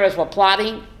Mosheres were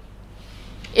plotting.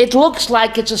 It looks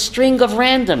like it's a string of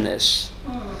randomness.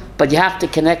 But you have to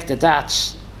connect the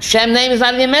dots. Shem's name is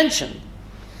not even mentioned.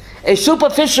 A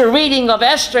superficial reading of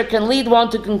Esther can lead one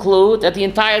to conclude that the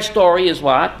entire story is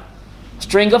what? A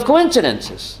string of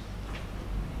coincidences.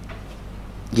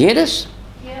 You hear this?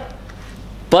 Yeah.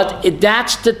 But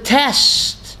that's the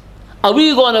test. Are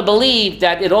we going to believe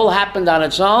that it all happened on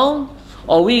its own?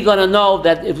 Or are we going to know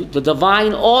that it was the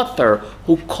divine author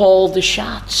who called the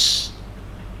shots?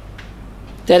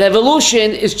 That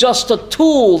evolution is just a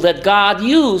tool that God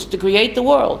used to create the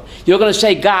world. You're going to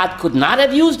say God could not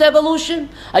have used evolution?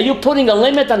 Are you putting a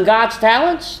limit on God's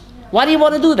talents? Why do you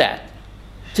want to do that?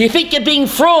 So you think you're being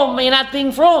frum, but you're not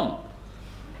being frum.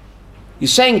 You're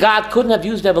saying God couldn't have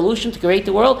used evolution to create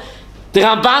the world? The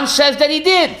Ramban says that he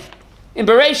did. In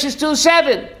Bereshis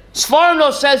 2:7.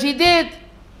 Sforno says he did.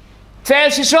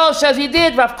 Tiferet Yisrael says he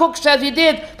did. Rav Kook says he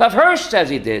did. Rav Hirsch says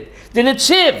he did. The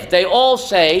Netziv, they all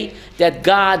say that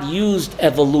God used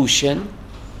evolution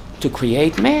to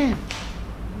create man.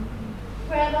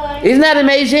 Rabbi. Isn't that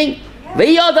amazing?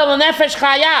 V'yodam nefesh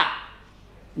chaya.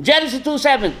 Genesis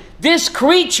 2:7. This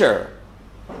creature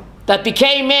that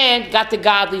became man got the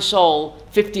godly soul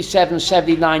 57,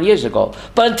 79 years ago.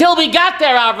 But until we got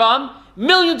there, Avram,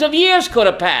 millions of years could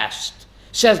have passed,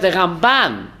 says the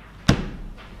Ramban.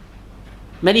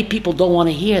 Many people don't want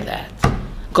to hear that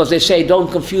because they say,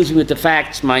 don't confuse me with the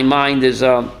facts. My mind's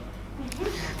already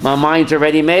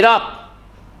made up.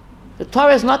 The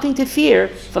Torah has nothing to fear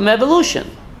from evolution.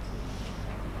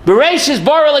 Bereshis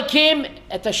bara Elokim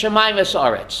et hashamayim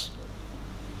v'haaretz.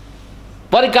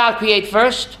 What did God create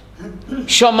first?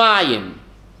 Shamayim.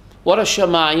 What are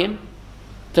Shamayim?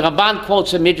 The Ramban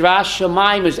quotes a midrash.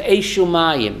 Shamayim is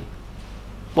Eshumayim.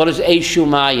 What is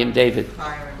Eshumayim, David?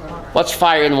 Fire and water. What's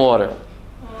fire and water?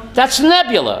 That's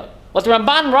nebula. What the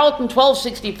Ramban wrote in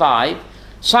 1265,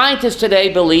 scientists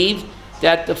today believe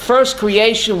that the first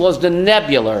creation was the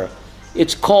nebula.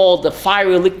 It's called the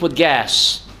fiery liquid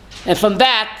gas. And from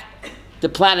that, the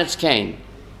planets came.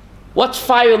 What's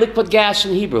fiery liquid gas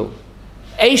in Hebrew?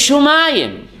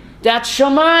 Eshumayim. That's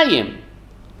Shamayim.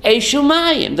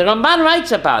 Eshumayim. The Ramban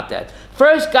writes about that.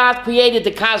 First, God created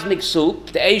the cosmic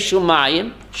soup, the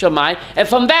Eshumayim, Shamayim, and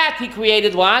from that He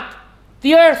created what?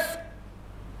 The earth.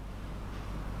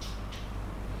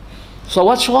 So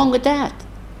what's wrong with that?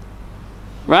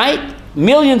 Right?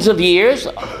 Millions of years.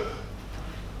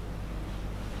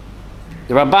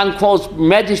 The Ramban quotes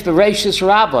Medrash Bereshis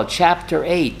Rabbah, chapter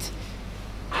 8.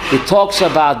 It talks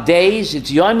about days.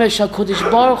 It's Yom HaKodesh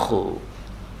Baruch Hu.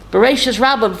 Bereshis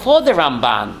Rabbah before the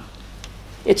Ramban.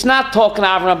 It's not talking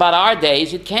about our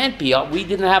days. It can't be. We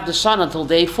didn't have the sun until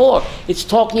day 4. It's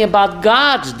talking about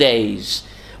God's days,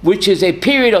 which is a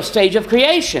period of stage of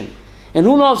creation. And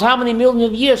who knows how many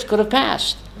millions of years could have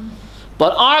passed.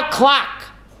 But our clock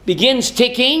begins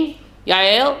ticking,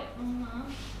 Yael,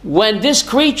 when this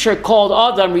creature called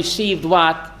Adam received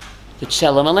what? The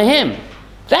Tselem Elohim.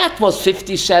 That was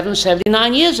 57,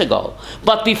 79 years ago.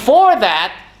 But before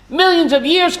that, millions of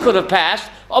years could have passed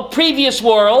of previous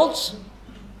worlds.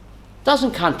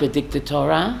 Doesn't contradict the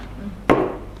Torah.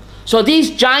 So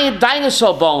these giant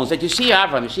dinosaur bones that you see,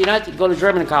 Avram, you see that? You go to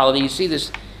German colony, you see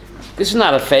this. This is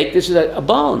not a fake, this is a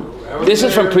bone. This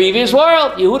is from previous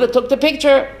world. Yehuda took the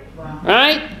picture.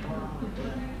 Right?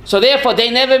 So therefore, they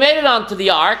never made it onto the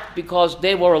ark because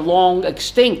they were long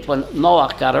extinct when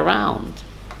Noah got around.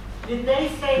 Did they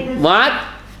say this? What?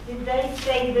 Did they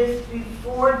say this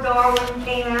before Darwin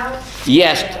came out?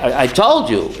 Yes, I told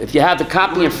you. If you have the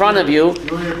copy in front of you,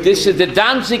 this is the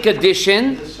Danzig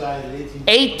edition,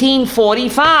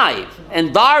 1845.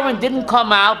 And Darwin didn't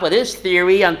come out with his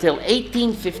theory until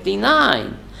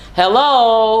 1859.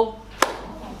 Hello?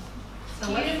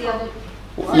 So what's the other?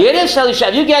 Yiddish, Elisha,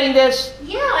 are you getting this?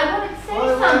 Yeah, I wanted to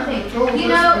say something. You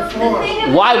know, the thing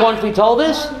about... Why weren't we told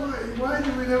this? Why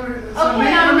did we never... It's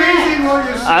Okay, amazing what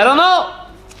you say. I don't know.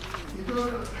 You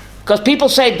don't- Because people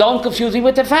say, don't confuse me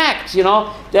with the facts, you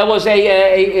know. There was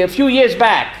a few years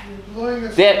back. blowing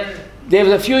us There away.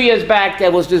 was a few years back,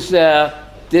 there was this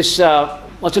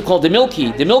what's it called? The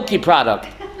Milky product.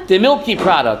 The Milky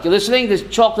product. You're listening? This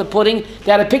chocolate pudding,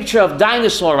 they had a picture of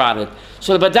dinosaur on it.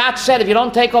 So the Badat said, if you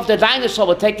don't take off the dinosaur,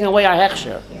 we're taking away our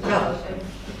hechsher.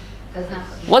 That's not...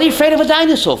 What are you afraid of a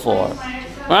dinosaur for?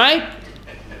 Right?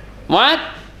 What?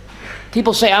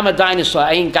 People say, I'm a dinosaur,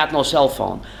 I ain't got no cell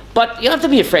phone. But you don't have to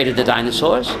be afraid of the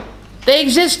dinosaurs. They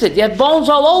existed. They had bones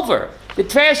all over. The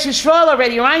Tveres Yisrael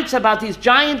already writes about these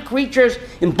giant creatures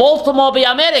in Baltimore,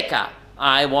 America.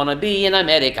 I want to be in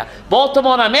America.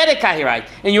 Baltimore, America, he writes.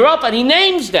 In Europe, and he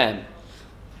names them.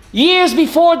 Years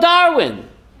before Darwin.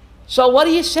 So what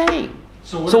are you saying?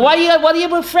 So what are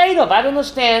you afraid of? I don't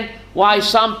understand why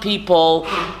some people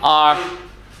are,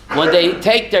 when they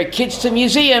take their kids to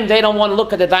museum, they don't want to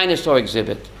look at the dinosaur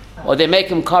exhibit. Or they make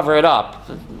them cover it up.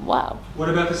 Wow. What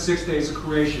about the 6 days of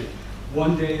creation?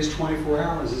 1 day is 24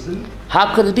 hours, isn't it?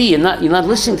 How could it be? You're not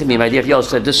listening to me, my dear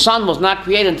Yosef. The sun was not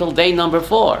created until day number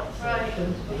 4.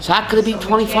 So how could it be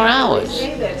 24 hours?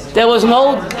 There was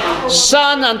no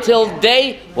sun until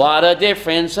day. What a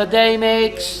difference a day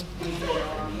makes.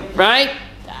 Right?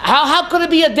 How could it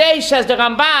be a day, says the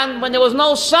Ramban, when there was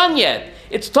no sun yet?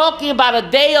 It's talking about a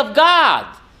day of God,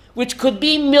 which could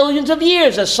be millions of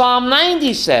years, as Psalm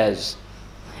 90 says.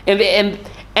 And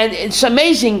it's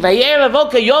amazing. Vayera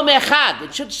voka yom echad.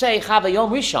 It should say chava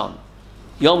yom rishon,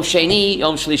 yom sheni,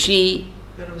 yom shlishi.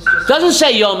 Doesn't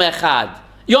say yom echad,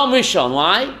 yom rishon.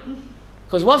 Why?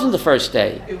 Because it wasn't the first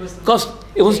day. Because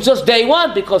it was just day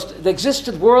 1. Because there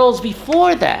existed worlds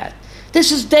before that.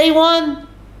 This is day 1,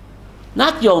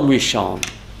 not yom rishon.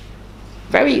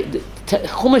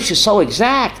 Chumash is so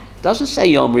exact. Doesn't say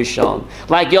yom rishon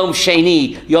like yom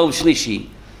sheni, yom shlishi.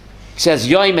 It says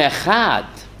yom echad.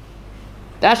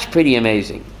 That's pretty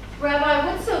amazing. Rabbi,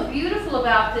 what's so beautiful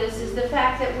about this is the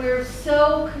fact that we're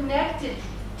so connected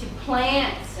to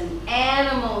plants and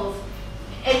animals,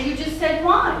 and you just said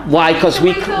why. Why? Because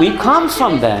we come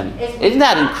from them. Isn't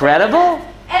that incredible?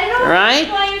 And it also Right?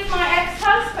 explains my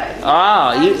ex-husband.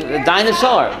 a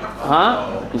dinosaur.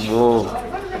 Huh?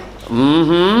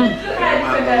 Mm-hmm.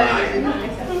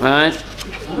 Right.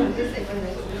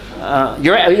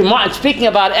 Speaking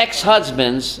about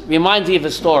ex-husbands, reminds me of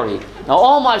a story. Now,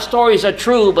 all my stories are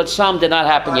true, but some did not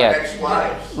happen yet.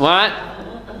 Ex-wives. What?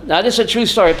 Now, this is a true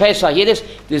story. Pesach, hear this?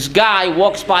 This guy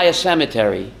walks by a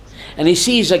cemetery, and he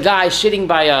sees a guy sitting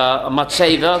by a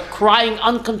matzeva, crying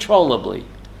uncontrollably,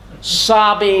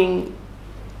 sobbing,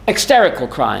 hysterical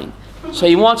crying. So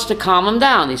he wants to calm him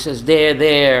down. He says,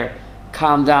 there,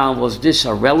 calm down. Was this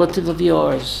a relative of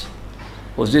yours?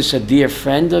 Was this a dear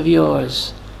friend of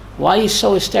yours? Why are you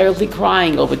so hysterically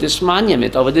crying over this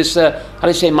monument, over this, how do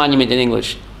you say monument in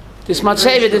English? This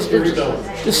matzeva,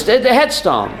 the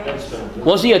headstone.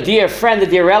 Was he a dear friend, a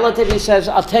dear relative? He says,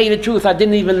 I'll tell you the truth, I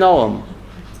didn't even know him.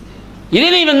 You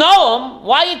didn't even know him?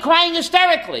 Why are you crying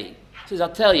hysterically? He says, I'll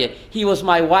tell you, he was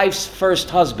my wife's first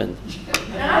husband.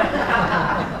 There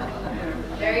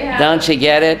you have Don't you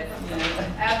get it?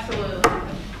 Absolutely.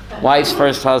 Wife's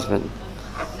first husband.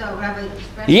 So, Rabbi,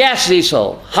 Yes,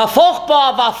 Liesel.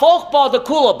 Hafochba, vafochba, the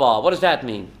kulaba. What does that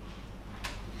mean?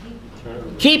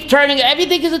 Keep turning.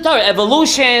 Everything is the Torah.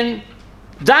 Evolution,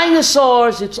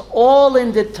 dinosaurs, it's all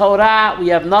in the Torah. We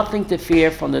have nothing to fear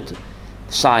from the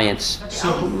science.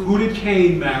 So who did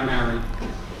Cain marry?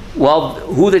 Well,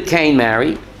 who did Cain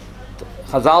marry?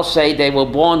 Chazal say they were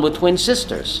born with twin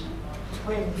sisters.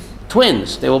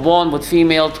 Twins. They were born with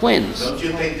female twins. Don't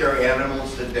you think there are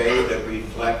animals today that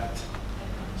reflect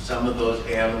some of those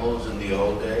animals in the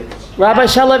old days? Rabbi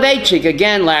Soloveitchik,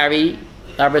 again, Larry,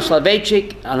 Rabbi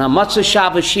Soloveitchik on a Matzah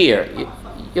Shabbos Shir,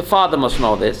 your father must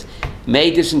know this,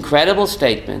 made this incredible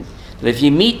statement that if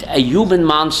you meet a human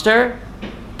monster,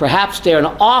 perhaps they're an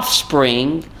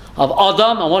offspring of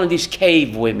Adam and one of these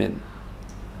cave women.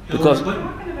 Because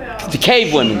the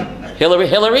cave women,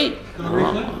 Hillary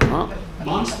Clinton?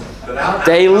 Monster.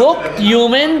 They looked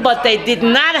human, but they did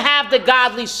not have the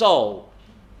godly soul.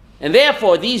 And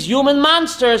therefore, these human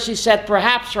monsters, he said,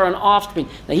 perhaps are an offspring.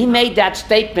 Now, he made that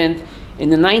statement in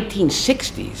the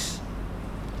 1960s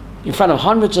in front of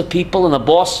hundreds of people in a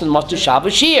Boston Matzah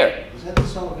Shabbos Shir. Is that the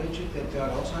Soloveitchik that got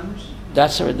Alzheimer's?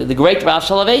 That's the great Rav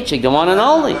Soloveitchik, the one and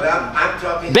only. But I'm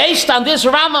talking... Based on this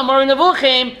Rambam or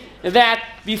Nevuchim, that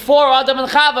before Adam and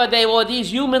Chava, they were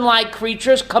these human-like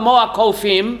creatures, Kamoa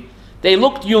Kofim. They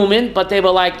looked human, but they were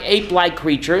like ape-like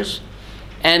creatures.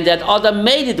 And that Adam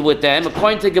mated with them,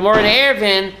 according to Gemara and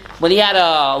Eruvin, when he had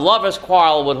a lover's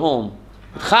quarrel with whom?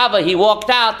 With Chava, he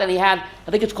walked out and he had,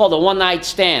 I think it's called a one-night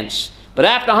stance. But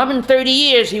after 130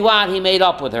 years, he made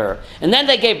up with her. And then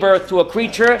they gave birth to a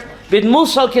creature, Bid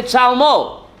Musa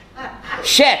Kitzalmo.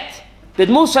 Shet. Bid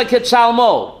Musa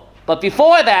Kitzalmo. But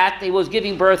before that, he was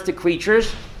giving birth to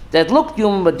creatures that looked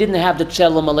human but didn't have the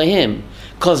Tzelem Elohim.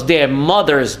 Because their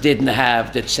mothers didn't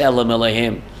have the Tzelem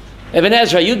Elohim. Ibn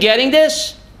Ezra, are you getting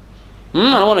this? I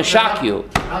don't want to shock you.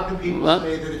 How can people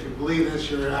say that if you believe this,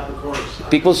 you're an apicurus?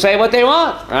 People say what they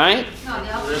want, right? no,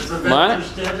 they also, That's the What?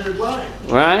 vendor's standard line.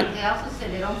 Right? they also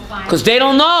said they don't find... Because they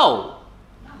don't know.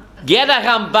 Get a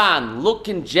Ramban. Look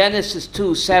in Genesis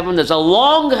 2:7. There's a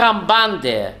long Ramban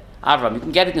there. Avram, you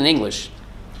can get it in English.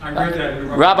 I read that.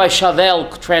 Rabbi Chavel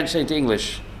translated to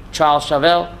English. Charles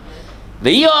Chavel.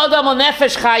 The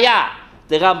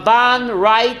Ramban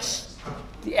writes,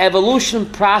 the evolution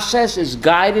process is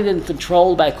guided and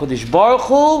controlled by Kodesh Baruch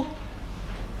Hu,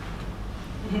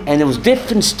 and it was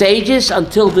different stages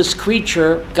until this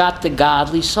creature got the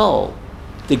godly soul.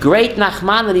 The great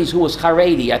Nachmanides, who was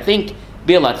Haredi, I think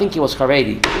he was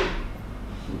Haredi.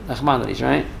 Nachmanides,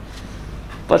 right?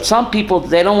 But some people,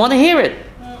 they don't want to hear it.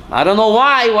 I don't know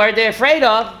why, what they're afraid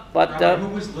of, but... Who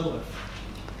was Lilith?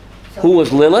 Who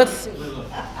was Lilith?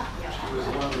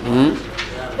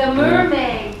 The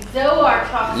mermaid, Zohar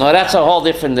talks No, that's a whole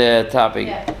different topic.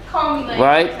 Yeah, call me later.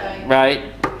 I'll tell you. Right.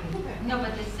 No,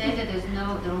 but they say that they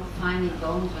don't find any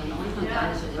bones when original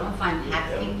dinosaurs. They don't find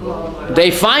half people.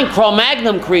 They find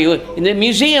Cro-Magnon in the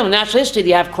museum, Natural History.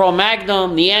 They have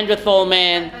Cro-Magnon, Neanderthal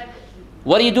man.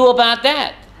 What do you do about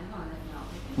that? I don't know.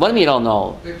 What do you mean you don't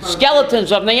know?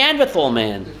 Skeletons of Neanderthal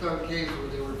man. They found caves where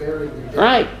they were buried.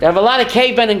 Right. They have a lot of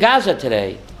cavemen in Gaza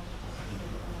today.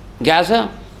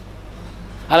 Gaza?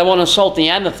 I don't want to insult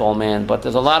Neanderthal man, but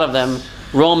there's a lot of them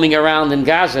roaming around in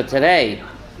Gaza today.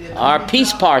 Our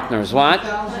peace partners, what?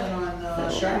 2,000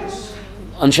 on Shabbos.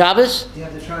 On Shabbos? Yeah,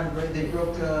 they're trying to break. They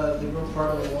broke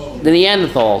part of the wall. The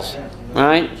Neanderthals,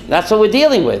 right? That's what we're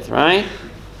dealing with, right?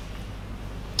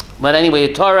 But anyway,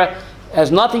 the Torah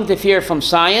has nothing to fear from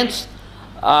science.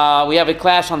 We have a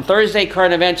class on Thursday,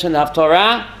 current events in the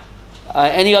Haftorah.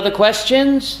 Any other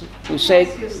questions? We say,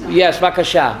 yes,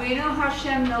 Bakasha. We know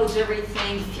Hashem knows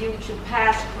everything, future,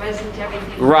 past, present,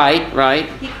 everything. Right.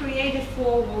 He created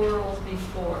 4 worlds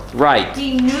before. Right.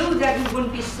 He knew that he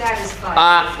wouldn't be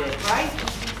satisfied with it, right?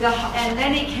 And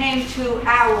then he came to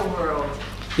our world.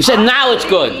 He said, now it's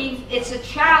good. It's a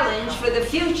challenge for the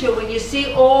future when you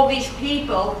see all these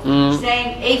people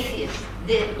saying atheist.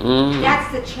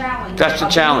 That's the challenge. That's the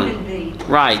challenge.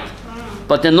 Right.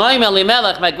 But the Noam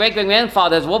Elimelech, my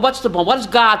great-great-grandfather, says, well, what's the point? What is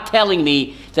God telling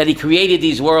me that he created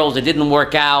these worlds that didn't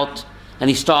work out and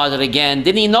he started again?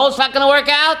 Didn't he know it's not going to work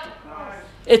out?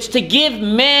 It's to give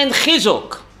man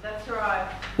chizuk. That's right.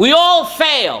 We all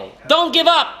fail. Don't give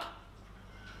up.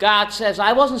 God says,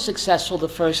 I wasn't successful the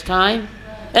first time.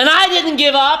 And I didn't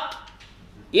give up.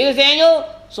 You know,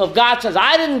 Daniel? So if God says,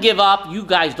 I didn't give up, you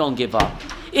guys don't give up.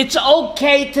 It's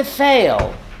okay to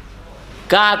fail.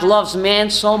 God loves man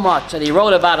so much that he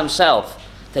wrote about himself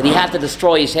that he had to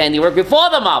destroy his handiwork before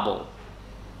the Mabul.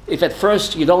 If at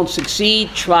first you don't succeed,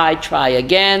 try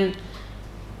again.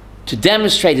 To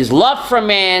demonstrate his love for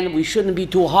man, we shouldn't be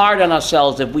too hard on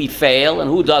ourselves if we fail, and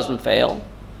who doesn't fail?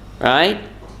 Right?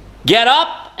 Get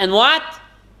up and what?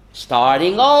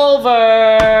 Starting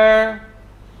over.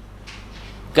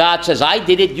 God says, I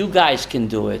did it, you guys can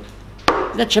do it.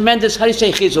 Isn't that tremendous? How do you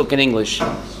say chizuk in English?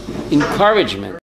 Encouragement.